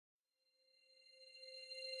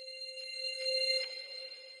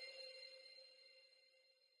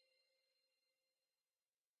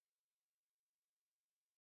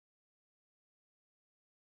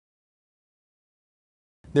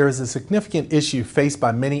There is a significant issue faced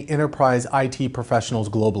by many enterprise IT professionals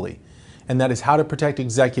globally, and that is how to protect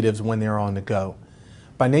executives when they are on the go.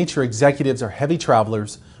 By nature, executives are heavy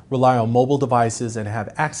travelers, rely on mobile devices, and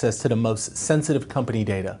have access to the most sensitive company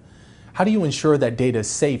data. How do you ensure that data is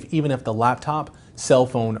safe even if the laptop, cell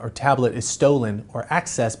phone, or tablet is stolen or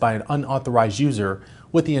accessed by an unauthorized user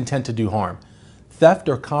with the intent to do harm? Theft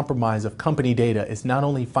or compromise of company data is not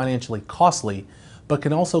only financially costly, but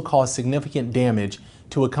can also cause significant damage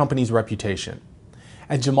to a company's reputation.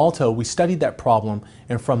 At Gemalto, we studied that problem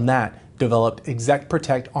and from that developed Exec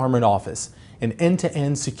Protect Armored Office, an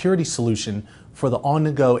end-to-end security solution for the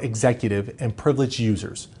on-the-go executive and privileged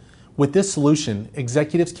users. With this solution,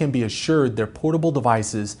 executives can be assured their portable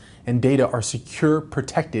devices and data are secure,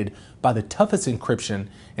 protected by the toughest encryption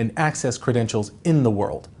and access credentials in the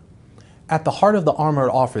world. At the heart of the Armored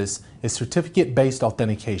Office is certificate-based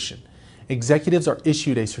authentication. Executives are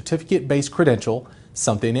issued a certificate-based credential,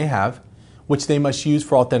 something they have, which they must use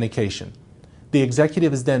for authentication. The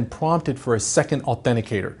executive is then prompted for a second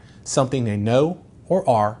authenticator, something they know or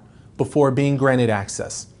are, before being granted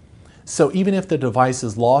access. So even if the device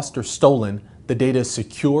is lost or stolen, the data is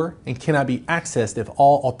secure and cannot be accessed if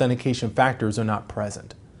all authentication factors are not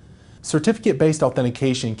present. Certificate-based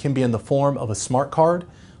authentication can be in the form of a smart card,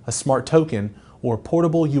 a smart token, or a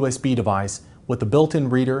portable USB device with a built-in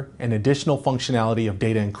reader and additional functionality of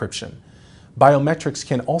data encryption. Biometrics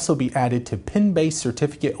can also be added to PIN-based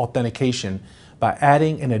certificate authentication by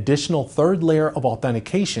adding an additional third layer of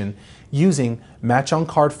authentication using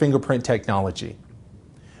match-on-card fingerprint technology.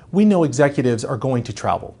 We know executives are going to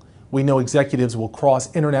travel. We know executives will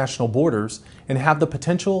cross international borders and have the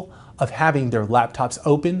potential of having their laptops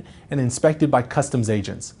open and inspected by customs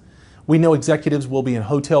agents. We know executives will be in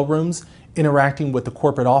hotel rooms interacting with the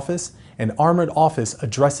corporate office, and Armored Office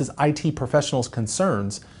addresses IT professionals'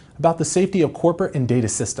 concerns about the safety of corporate and data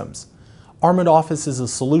systems. Armored Office is a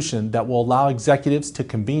solution that will allow executives to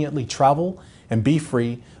conveniently travel and be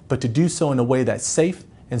free, but to do so in a way that's safe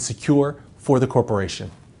and secure for the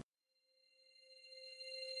corporation.